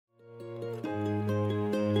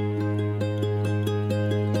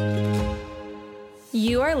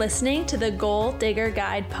are listening to the Goal Digger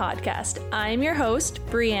Guide podcast. I'm your host,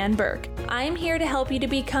 Brianne Burke. I'm here to help you to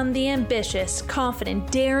become the ambitious, confident,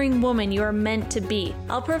 daring woman you are meant to be.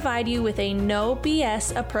 I'll provide you with a no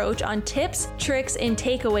BS approach on tips, tricks, and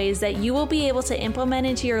takeaways that you will be able to implement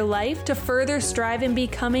into your life to further strive in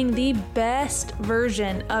becoming the best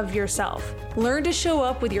version of yourself. Learn to show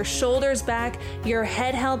up with your shoulders back, your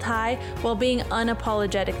head held high, while being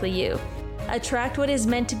unapologetically you. Attract what is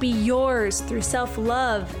meant to be yours through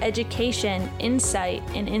self-love, education, insight,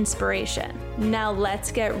 and inspiration. Now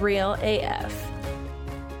let's get real AF.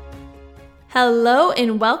 Hello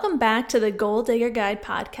and welcome back to the Goal Digger Guide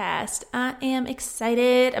podcast. I am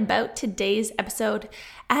excited about today's episode.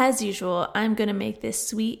 As usual, I'm going to make this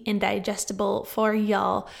sweet and digestible for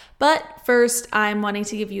y'all. But first, I'm wanting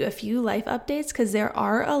to give you a few life updates because there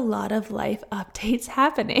are a lot of life updates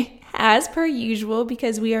happening. As per usual,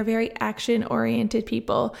 because we are very action-oriented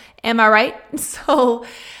people. Am I right? So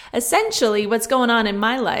essentially, what's going on in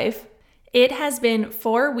my life, it has been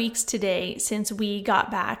 4 weeks today since we got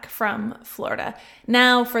back from Florida.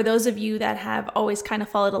 Now, for those of you that have always kind of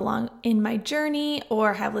followed along in my journey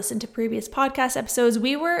or have listened to previous podcast episodes,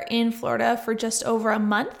 we were in Florida for just over a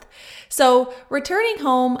month. So returning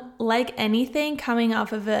home, like anything, coming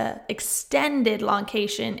off of a extended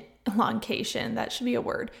longcation, that should be a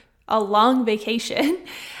word, a long vacation,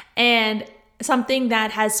 and something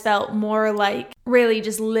that has felt more like really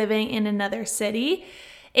just living in another city,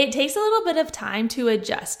 it takes a little bit of time to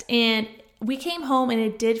adjust. And we came home and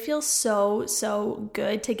it did feel so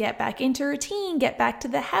good to get back into routine, get back to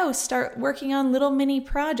the house, start working on little mini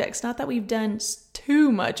projects. Not that we've done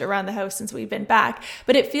too much around the house since we've been back,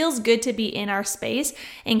 but it feels good to be in our space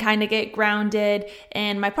and kind of get grounded.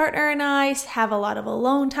 And my partner and I have a lot of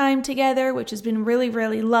alone time together, which has been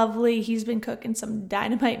really lovely. He's been cooking some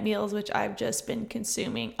dynamite meals, which I've just been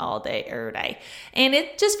consuming all day, every day. And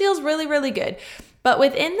it just feels really good. But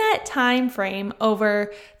within that time frame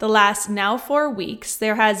over the last now 4 weeks,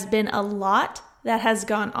 there has been a lot that has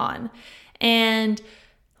gone on. And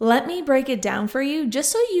let me break it down for you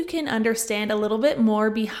just so you can understand a little bit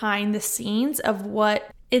more behind the scenes of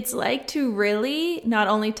what it's like to really not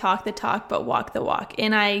only talk the talk, but walk the walk.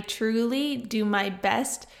 And I truly do my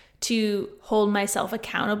best to hold myself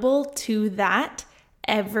accountable to that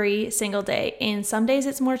every single day. And some days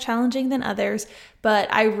it's more challenging than others,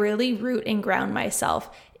 but I really root and ground myself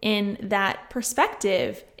in that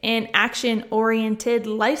perspective and action-oriented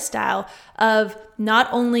lifestyle of not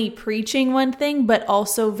only preaching one thing, but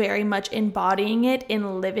also very much embodying it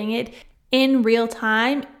and living it in real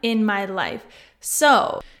time in my life.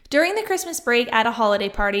 So during the Christmas break at a holiday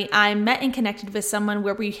party, I met and connected with someone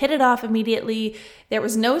where we hit it off immediately. There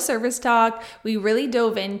was no service talk. We really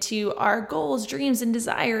dove into our goals, dreams, and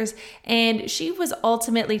desires. And she was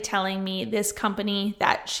ultimately telling me this company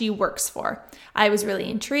that she works for. I was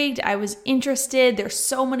really intrigued. I was interested. There's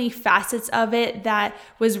so many facets of it that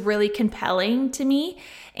was really compelling to me.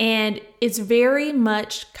 And it's very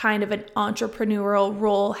much kind of an entrepreneurial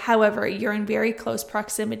role. However, you're in very close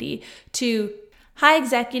proximity to high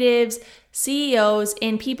executives, CEOs,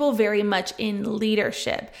 and people very much in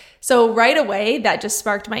leadership. So right away, that just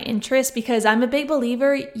sparked my interest because I'm a big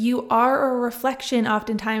believer you are a reflection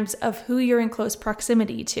oftentimes of who you're in close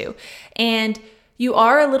proximity to. And you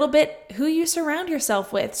are a little bit who you surround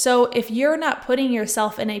yourself with. So if you're not putting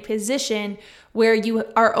yourself in a position where you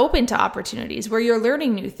are open to opportunities, where you're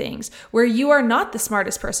learning new things, where you are not the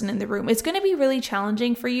smartest person in the room, it's going to be really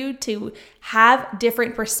challenging for you to have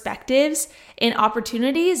different perspectives and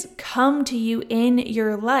opportunities come to you in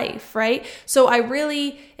your life, right? So I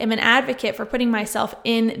really am an advocate for putting myself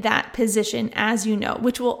in that position, as you know,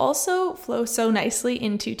 which will also flow so nicely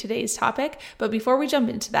into today's topic. But before we jump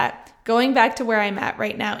into that, going back to where I'm at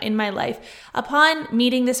right now in my life, upon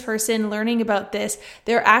meeting this person, learning about this,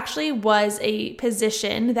 there actually was a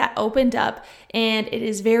position that opened up, and it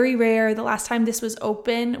is very rare. The last time this was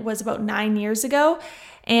open was about 9 years ago,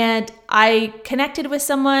 and I connected with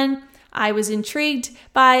someone. I was intrigued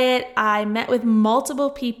by it. I met with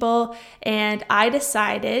multiple people, and I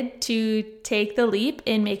decided to take the leap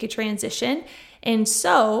and make a transition. And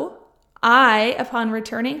so I, upon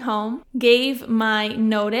returning home, gave my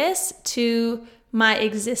notice to my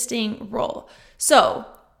existing role. So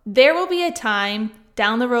there will be a time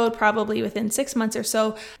down the road, probably within 6 months or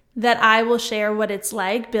so, that I will share what it's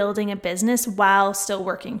like building a business while still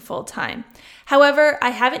working full time. However, I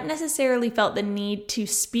haven't necessarily felt the need to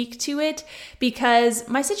speak to it because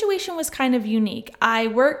my situation was kind of unique. I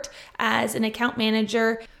worked as an account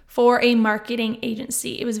manager for a marketing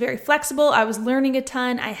agency. It was very flexible. I was learning a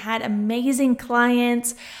ton. I had amazing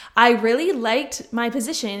clients. I really liked my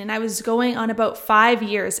position and I was going on about 5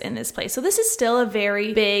 years in this place. So this is still a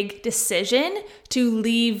very big decision to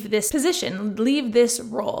leave this position, leave this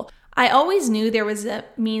role. I always knew there was a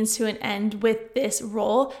means to an end with this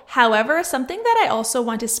role. However, something that I also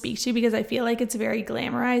want to speak to because I feel like it's very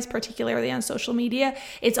glamorized, particularly on social media,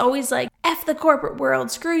 it's always like, F the corporate world,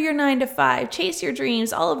 screw your 9 to 5, chase your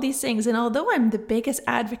dreams, all of these things. And although I'm the biggest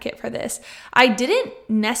advocate for this, I didn't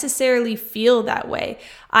necessarily feel that way.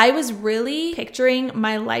 I was really picturing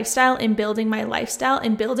my lifestyle and building my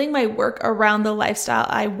work around the lifestyle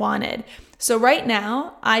I wanted. So right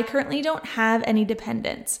now, I currently don't have any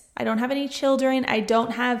dependents. I don't have any children. I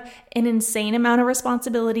don't have an insane amount of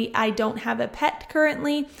responsibility. I don't have a pet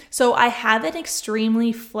currently. So I have an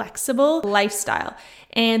extremely flexible lifestyle.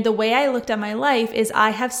 And the way I looked at my life is I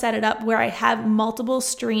have set it up where I have multiple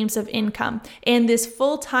streams of income. And this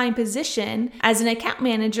full-time position as an account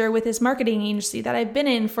manager with this marketing agency that I've been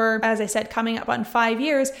in for, as I said, coming up on 5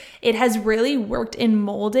 years, it has really worked and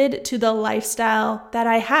molded to the lifestyle that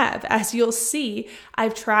I have. As you'll see,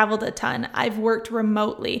 I've traveled a ton. I've worked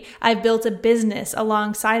remotely. I've built a business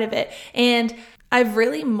alongside of it. And I've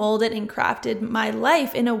really molded and crafted my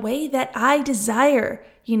life in a way that I desire.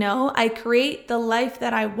 I create the life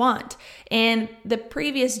that I want. And the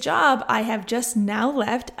previous job I have just now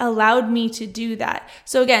left allowed me to do that.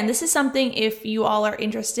 So again, this is something if you all are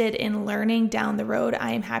interested in learning down the road,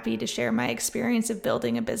 I am happy to share my experience of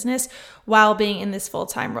building a business while being in this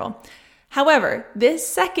full-time role. However, this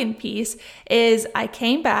second piece is I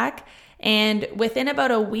came back. And within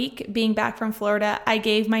about a week being back from Florida, I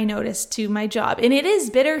gave my notice to my job. And it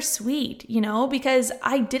is bittersweet, because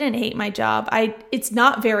I didn't hate my job. It's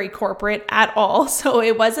not very corporate at all. So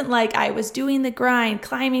it wasn't like I was doing the grind,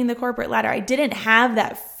 climbing the corporate ladder. I didn't have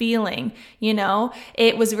that feeling,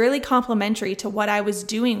 It was really complimentary to what I was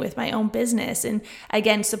doing with my own business. And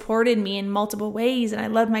again, supported me in multiple ways. And I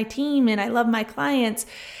love my team and I love my clients.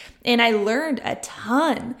 And I learned a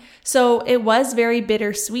ton. So it was very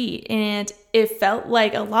bittersweet and it felt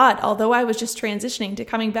like a lot. Although I was just transitioning to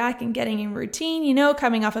coming back and getting in routine,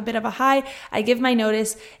 coming off a bit of a high, I give my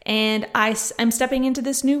notice and I'm stepping into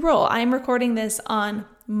this new role. I'm recording this on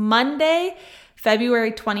Monday,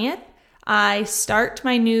 February 20th. I start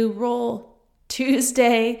my new role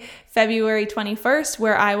Tuesday, February 21st,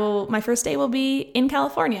 where my first day will be in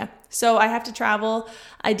California. So I have to travel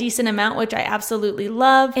a decent amount, which I absolutely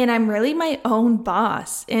love. And I'm really my own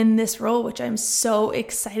boss in this role, which I'm so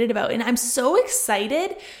excited about. And I'm so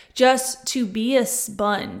excited just to be a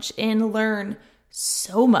sponge and learn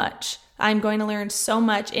so much. I'm going to learn so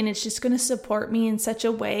much, and it's just going to support me in such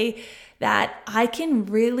a way that I can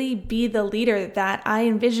really be the leader that I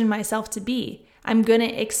envision myself to be. I'm going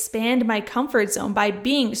to expand my comfort zone by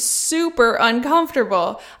being super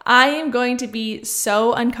uncomfortable. I am going to be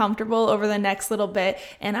so uncomfortable over the next little bit.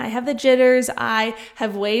 And I have the jitters. I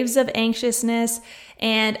have waves of anxiousness.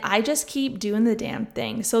 And I just keep doing the damn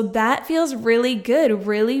thing. So that feels really good,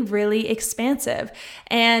 really, really expansive.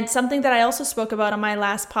 And something that I also spoke about on my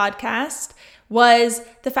last podcast was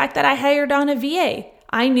the fact that I hired on a VA.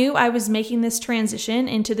 I knew I was making this transition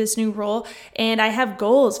into this new role, and I have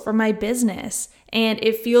goals for my business. And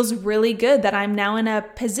it feels really good that I'm now in a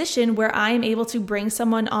position where I'm able to bring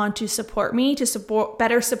someone on to support me, to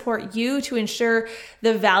better support you, to ensure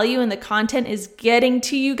the value and the content is getting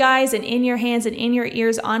to you guys and in your hands and in your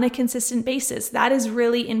ears on a consistent basis. That is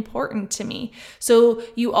really important to me. So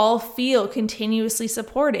you all feel continuously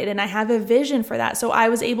supported, and I have a vision for that. So I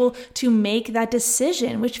was able to make that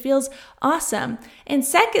decision, which feels awesome. And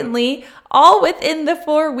secondly, all within the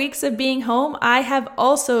 4 weeks of being home, I have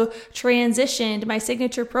also transitioned my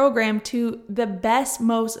signature program to the best,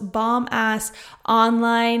 most bomb-ass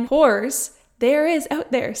online course there is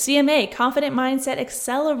out there, CMA, Confident Mindset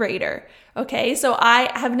Accelerator. Okay, so I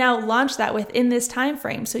have now launched that within this time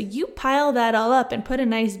frame. So you pile that all up and put a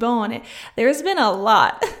nice bow on it. There's been a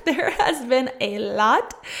lot. There has been a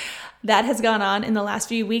lot that has gone on in the last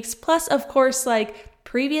few weeks. Plus, of course,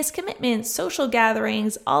 previous commitments, social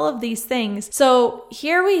gatherings, all of these things. So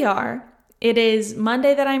here we are. It is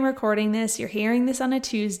Monday that I'm recording this. You're hearing this on a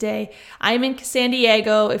Tuesday. I'm in San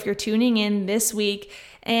Diego if you're tuning in this week.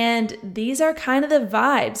 And these are kind of the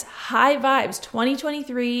vibes, high vibes.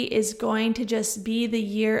 2023 is going to just be the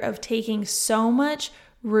year of taking so much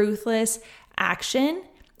ruthless action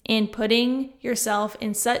in putting yourself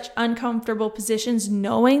in such uncomfortable positions,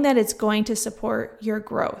 knowing that it's going to support your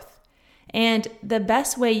growth. And the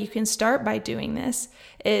best way you can start by doing this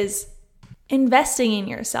is investing in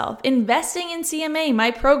yourself, investing in CMA,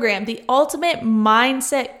 my program, the ultimate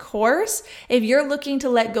mindset course. If you're looking to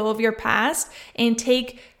let go of your past and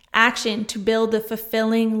take action to build the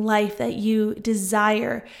fulfilling life that you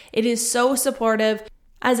desire, it is so supportive,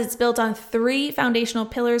 as it's built on 3 foundational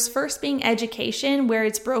pillars. First being education, where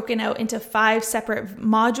it's broken out into 5 separate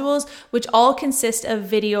modules, which all consist of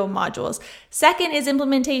video modules. Second is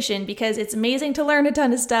implementation, because it's amazing to learn a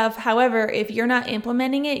ton of stuff. However, if you're not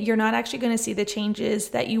implementing it, you're not actually going to see the changes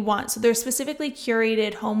that you want. So there's specifically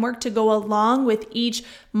curated homework to go along with each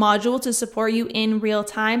module to support you in real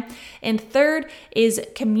time. And third is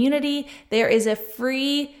community. There is a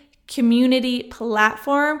free community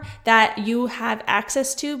platform that you have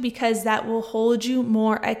access to, because that will hold you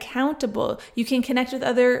more accountable. You can connect with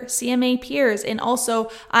other CMA peers, and also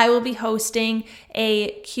I will be hosting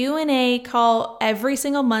a Q&A call every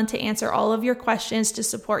single month to answer all of your questions to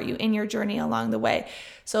support you in your journey along the way.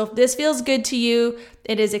 So if this feels good to you,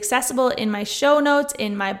 it is accessible in my show notes,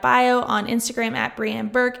 in my bio on Instagram at Brianne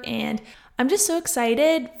Burke, and I'm just so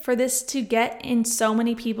excited for this to get in so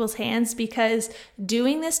many people's hands, because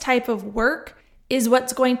doing this type of work is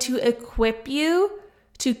what's going to equip you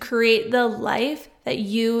to create the life that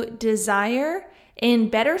you desire and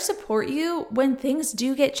better support you when things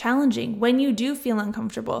do get challenging, when you do feel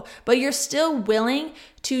uncomfortable, but you're still willing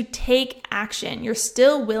to take action. You're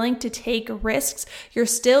still willing to take risks. You're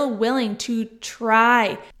still willing to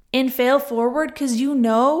try and fail forward, because you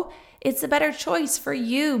know it's a better choice for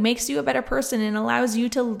you, makes you a better person, and allows you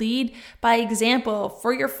to lead by example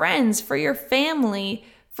for your friends, for your family,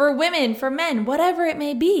 for women, for men, whatever it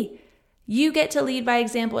may be. You get to lead by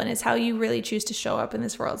example, and it's how you really choose to show up in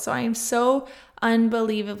this world. So I am so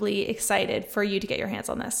unbelievably excited for you to get your hands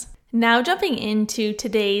on this. Now, jumping into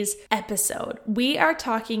today's episode, we are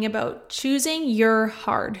talking about choosing your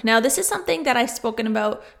hard. Now, this is something that I've spoken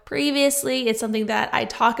about previously. It's something that I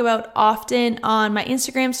talk about often on my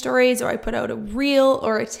Instagram stories, or I put out a reel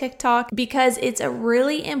or a TikTok, because it's a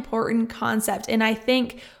really important concept. And I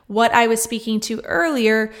think what I was speaking to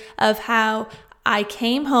earlier of how I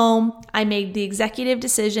came home, I made the executive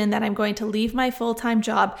decision that I'm going to leave my full-time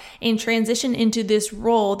job and transition into this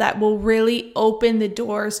role that will really open the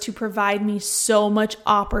doors to provide me so much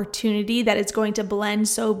opportunity, that it's going to blend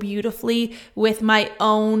so beautifully with my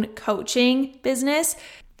own coaching business,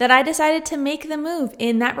 that I decided to make the move.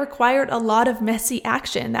 And that required a lot of messy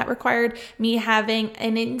action. That required me having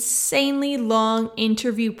an insanely long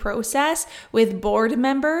interview process with board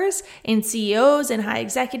members and CEOs and high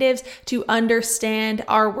executives to understand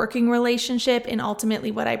our working relationship and ultimately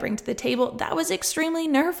what I bring to the table. That was extremely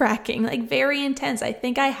nerve-wracking, like very intense. I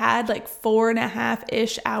think I had like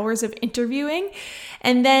 4.5-ish hours of interviewing,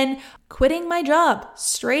 and then quitting my job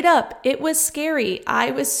straight up. It was scary.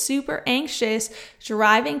 I was super anxious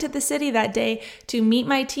driving to the city that day to meet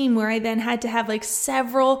my team, where I then had to have like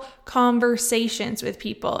several conversations with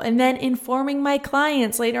people, and then informing my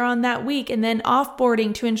clients later on that week, and then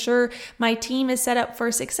offboarding to ensure my team is set up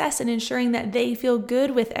for success and ensuring that they feel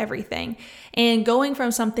good with everything. And going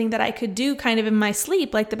from something that I could do kind of in my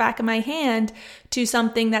sleep, like the back of my hand, to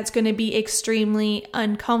something that's going to be extremely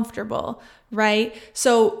uncomfortable, right?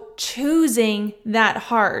 So choosing that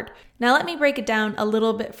hard. Now let me break it down a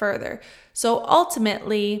little bit further. So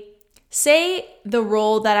ultimately, say the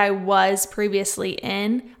role that I was previously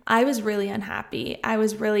in, I was really unhappy. I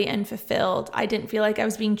was really unfulfilled. I didn't feel like I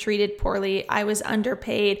was being treated poorly. I was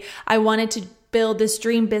underpaid. I wanted to build this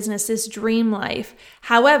dream business, this dream life.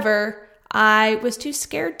 However, I was too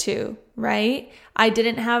scared to, right? I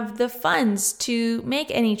didn't have the funds to make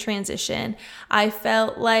any transition. I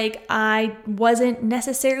felt like I wasn't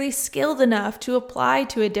necessarily skilled enough to apply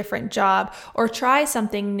to a different job or try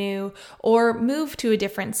something new or move to a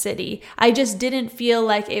different city. I just didn't feel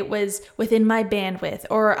like it was within my bandwidth,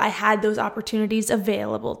 or I had those opportunities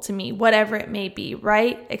available to me, whatever it may be,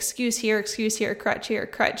 right? Excuse here, crutch here,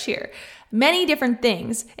 crutch here. Many different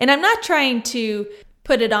things. And I'm not trying to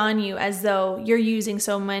put it on you as though you're using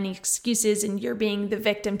so many excuses and you're being the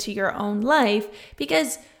victim to your own life,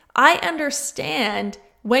 because I understand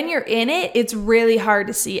when you're in it, it's really hard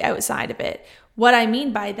to see outside of it. What I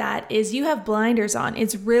mean by that is you have blinders on.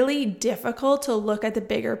 It's really difficult to look at the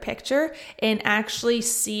bigger picture and actually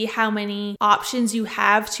see how many options you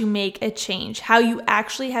have to make a change, how you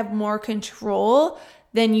actually have more control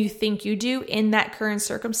than you think you do in that current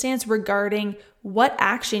circumstance regarding what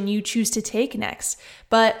action you choose to take next.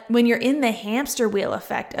 But when you're in the hamster wheel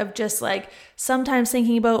effect of just like sometimes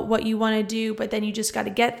thinking about what you want to do, but then you just got to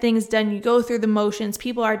get things done, you go through the motions,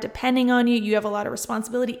 people are depending on you, you have a lot of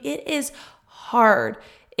responsibility. It is hard.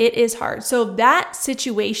 It is hard. So that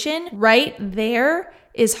situation right there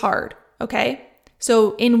is hard. Okay.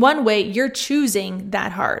 So in one way, you're choosing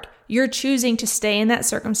that hard. You're choosing to stay in that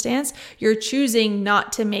circumstance. You're choosing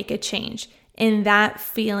not to make a change. And that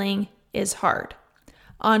feeling is hard.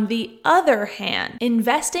 On the other hand,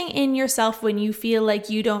 investing in yourself when you feel like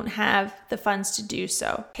you don't have the funds to do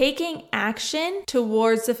so. Taking action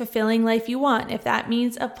towards the fulfilling life you want. If that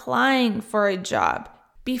means applying for a job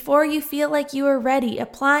before you feel like you are ready,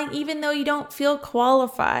 applying even though you don't feel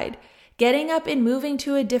qualified, getting up and moving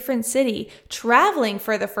to a different city, traveling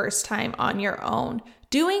for the first time on your own,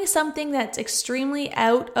 doing something that's extremely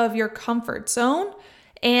out of your comfort zone,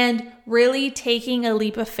 and really taking a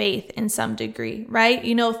leap of faith in some degree, right?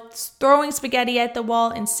 Throwing spaghetti at the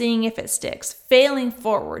wall and seeing if it sticks, failing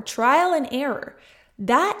forward, trial and error.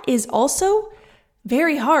 That is also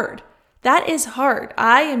very hard. That is hard.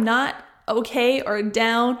 I am not okay or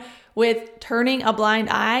down with turning a blind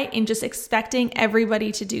eye and just expecting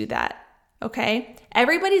everybody to do that. Okay.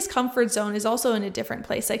 Everybody's comfort zone is also in a different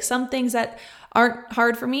place. Like some things that aren't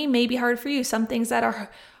hard for me may be hard for you. Some things that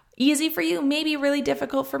are easy for you may be really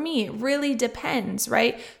difficult for me. It really depends,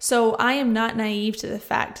 right? So I am not naive to the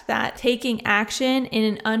fact that taking action in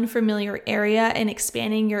an unfamiliar area and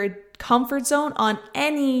expanding your comfort zone on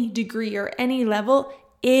any degree or any level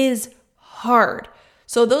is hard.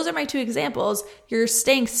 So those are my two examples. You're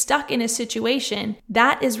staying stuck in a situation.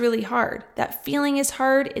 That is really hard. That feeling is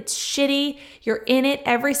hard. It's shitty. You're in it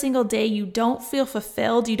every single day. You don't feel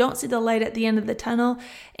fulfilled. You don't see the light at the end of the tunnel.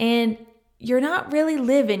 And you're not really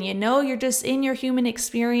living, you're just in your human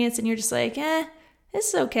experience and you're just like, this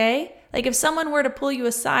is okay. Like if someone were to pull you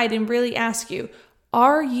aside and really ask you,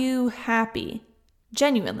 are you happy?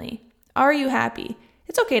 Genuinely, are you happy?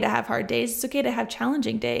 It's okay to have hard days. It's okay to have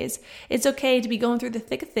challenging days. It's okay to be going through the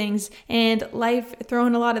thick of things and life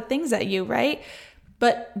throwing a lot of things at you, right?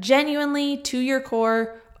 But genuinely, to your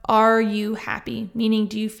core, are you happy? Meaning,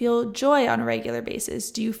 do you feel joy on a regular basis?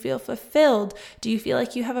 Do you feel fulfilled? Do you feel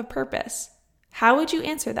like you have a purpose? How would you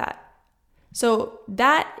answer that? So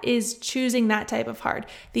that is choosing that type of hard.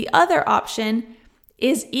 The other option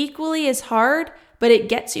is equally as hard, but it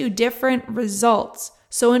gets you different results.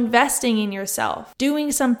 So investing in yourself,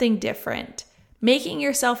 doing something different, making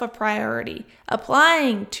yourself a priority,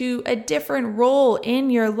 applying to a different role in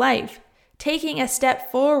your life, taking a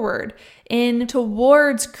step forward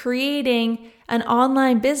towards creating an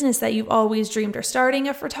online business that you've always dreamed, or starting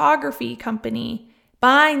a photography company,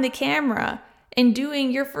 buying the camera and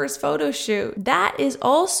doing your first photo shoot. That is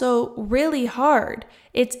also really hard.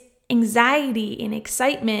 It's anxiety and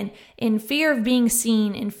excitement and fear of being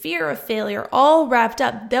seen and fear of failure all wrapped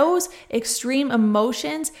up. Those extreme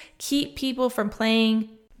emotions keep people from playing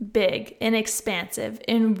big and expansive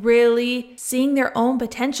and really seeing their own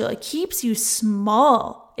potential. It keeps you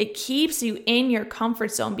small. It keeps you in your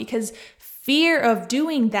comfort zone because fear of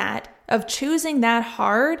doing that, of choosing that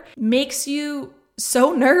hard, makes you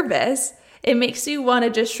so nervous. It makes you want to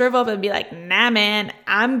just shrivel up and be like, nah, man,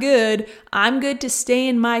 I'm good. I'm good to stay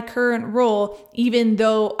in my current role, even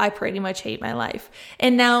though I pretty much hate my life.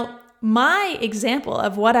 And now my example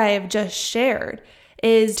of what I have just shared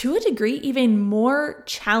is to a degree even more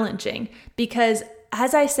challenging because,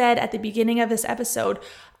 as I said at the beginning of this episode,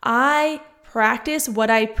 I practice what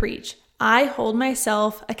I preach. I hold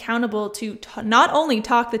myself accountable to not only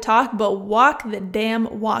talk the talk, but walk the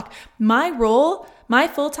damn walk. My role, my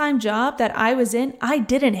full-time job that I was in, I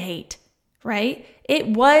didn't hate, right? It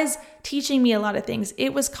was teaching me a lot of things.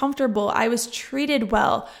 It was comfortable. I was treated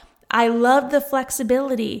well. I loved the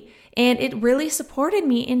flexibility, and it really supported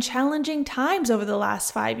me in challenging times over the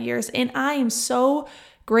last 5 years. And I am so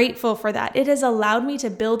grateful for that. It has allowed me to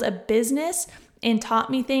build a business and taught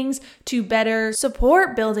me things to better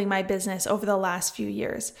support building my business over the last few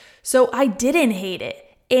years. So I didn't hate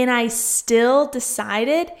it. And I still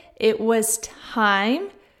decided it was time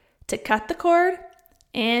to cut the cord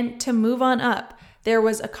and to move on up. There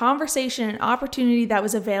was a conversation, an opportunity that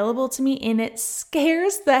was available to me, and it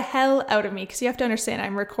scares the hell out of me because you have to understand,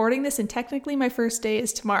 I'm recording this and technically my first day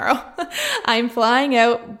is tomorrow. I'm flying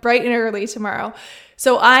out bright and early tomorrow.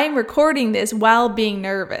 So I'm recording this while being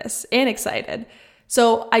nervous and excited.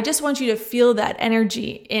 So I just want you to feel that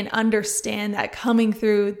energy and understand that coming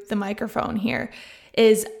through the microphone here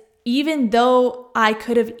is, even though I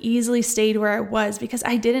could have easily stayed where I was because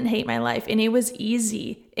I didn't hate my life and it was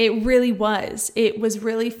easy It really was. It was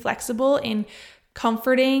really flexible and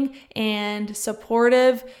comforting and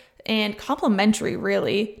supportive and complementary,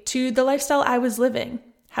 really, to the lifestyle I was living.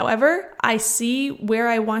 However, I see where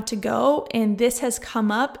I want to go, and this has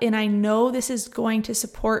come up, and I know this is going to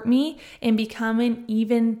support me in becoming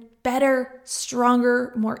even better,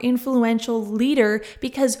 stronger, more influential leader,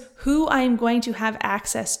 because who I am going to have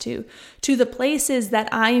access to the places that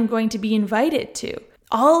I am going to be invited to.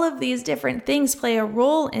 All of these different things play a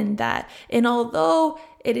role in that. And although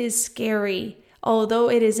it is scary, although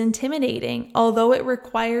it is intimidating, although it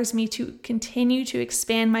requires me to continue to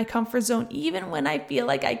expand my comfort zone, even when I feel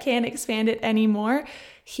like I can't expand it anymore,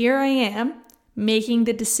 here I am making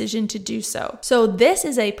the decision to do so. So this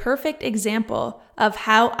is a perfect example of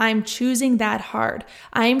how I'm choosing that hard.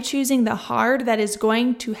 I'm choosing the hard that is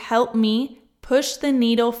going to help me push the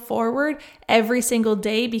needle forward every single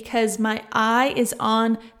day because my eye is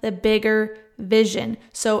on the bigger vision.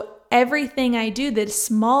 So everything I do, the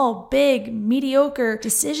small, big, mediocre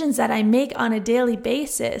decisions that I make on a daily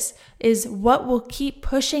basis is what will keep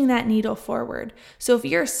pushing that needle forward. So if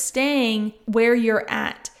you're staying where you're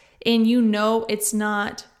at and you know it's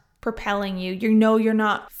not propelling you, you know you're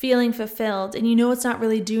not feeling fulfilled, and you know it's not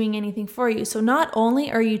really doing anything for you. So not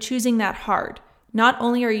only are you choosing that hard, not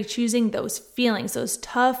only are you choosing those feelings, those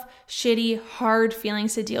tough, shitty, hard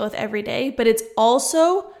feelings to deal with every day, but it's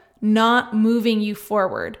also not moving you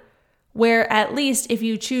forward. Where at least if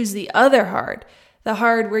you choose the other hard, the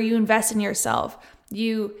hard where you invest in yourself,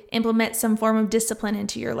 you implement some form of discipline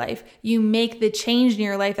into your life, you make the change in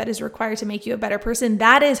your life that is required to make you a better person,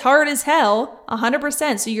 that is hard as hell,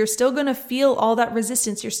 100%. So you're still going to feel all that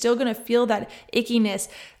resistance. You're still going to feel that ickiness,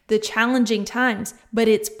 the challenging times, but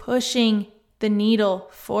it's pushing the needle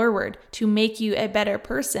forward to make you a better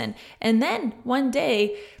person. And then one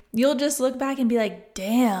day you'll just look back and be like,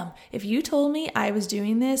 damn, if you told me I was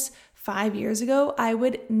doing this 5 years ago, I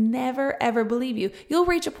would never, ever believe you. You'll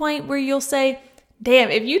reach a point where you'll say,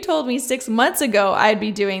 damn, if you told me 6 months ago I'd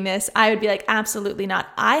be doing this, I would be like, absolutely not.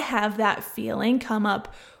 I have that feeling come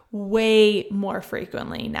up way more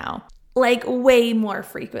frequently now, like way more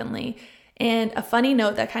frequently. And a funny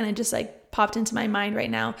note that kind of just like popped into my mind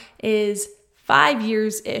right now is 5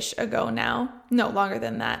 years-ish ago now, no longer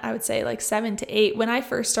than that, I would say like 7 to 8, when I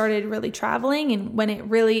first started really traveling, and when it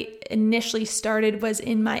really initially started was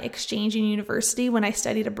in my exchange in university when I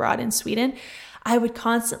studied abroad in Sweden, I would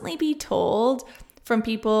constantly be told from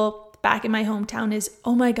people back in my hometown is,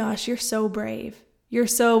 oh my gosh, you're so brave. You're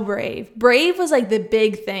so brave. Brave was like the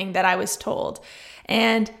big thing that I was told.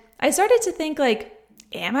 And I started to think like,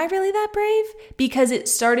 am I really that brave? Because it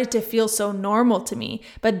started to feel so normal to me.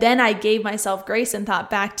 But then I gave myself grace and thought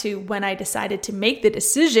back to when I decided to make the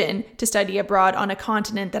decision to study abroad on a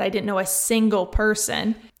continent that I didn't know a single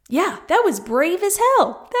person. Yeah, that was brave as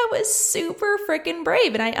hell. That was super freaking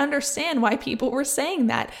brave. And I understand why people were saying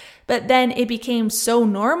that. But then it became so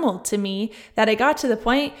normal to me that I got to the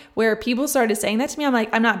point where people started saying that to me. I'm like,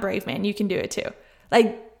 I'm not brave, man. You can do it too.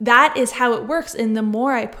 Like, that is how it works. And the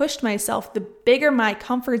more I pushed myself, the bigger my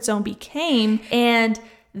comfort zone became. And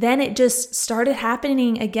then it just started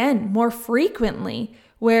happening again more frequently,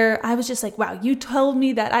 where I was just like, wow, you told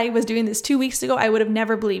me that I was doing this 2 weeks ago. I would have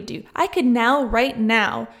never believed you. I could now, right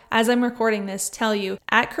now, as I'm recording this, tell you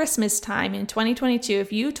at Christmas time in 2022,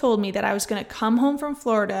 if you told me that I was going to come home from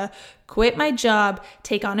Florida, quit my job,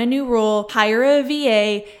 take on a new role, hire a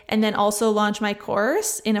VA, and then also launch my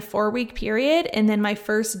course in a 4-week period, and then my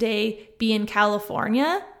first day be in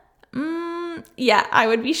California, yeah, I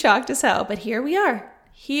would be shocked as hell. But here we are.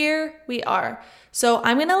 Here we are. So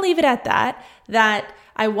I'm going to leave it at that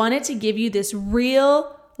I wanted to give you this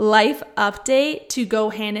real life update to go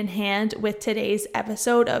hand in hand with today's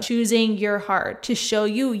episode of choosing your heart, to show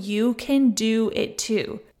you you can do it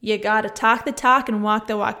too. You got to talk the talk and walk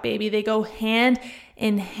the walk, baby. They go hand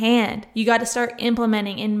in hand. You got to start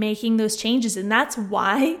implementing and making those changes. And that's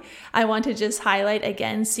why I want to just highlight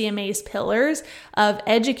again CMA's pillars of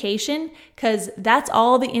education, because that's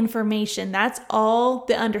all the information, that's all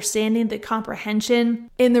the understanding, the comprehension,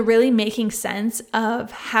 and the really making sense of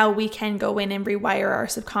how we can go in and rewire our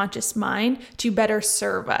subconscious mind to better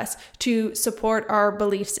serve us, to support our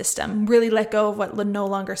belief system, really let go of what no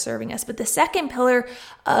longer serving us. But the second pillar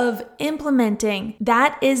of implementing,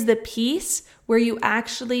 that is the piece where you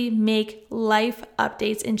actually make life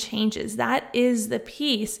updates and changes. That is the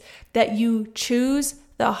piece that you choose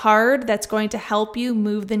the hard that's going to help you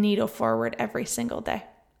move the needle forward every single day.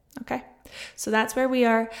 Okay? So that's where we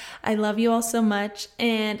are. I love you all so much.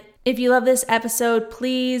 And If you love this episode,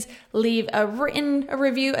 please leave a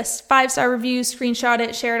review, a 5-star review, screenshot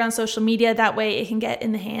it, share it on social media. That way it can get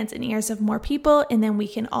in the hands and ears of more people, and then we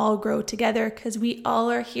can all grow together because we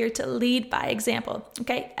all are here to lead by example.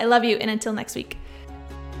 Okay, I love you, and until next week.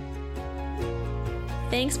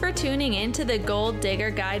 Thanks for tuning in to the Goal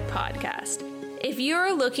Digger Guide podcast. If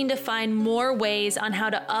you're looking to find more ways on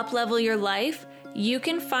how to up-level your life, you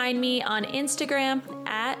can find me on Instagram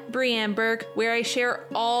at Brianne Burke, where I share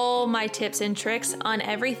all my tips and tricks on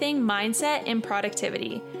everything mindset and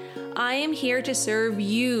productivity. I am here to serve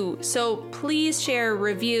you, so please share a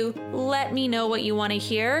review, let me know what you want to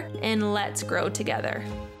hear, and let's grow together.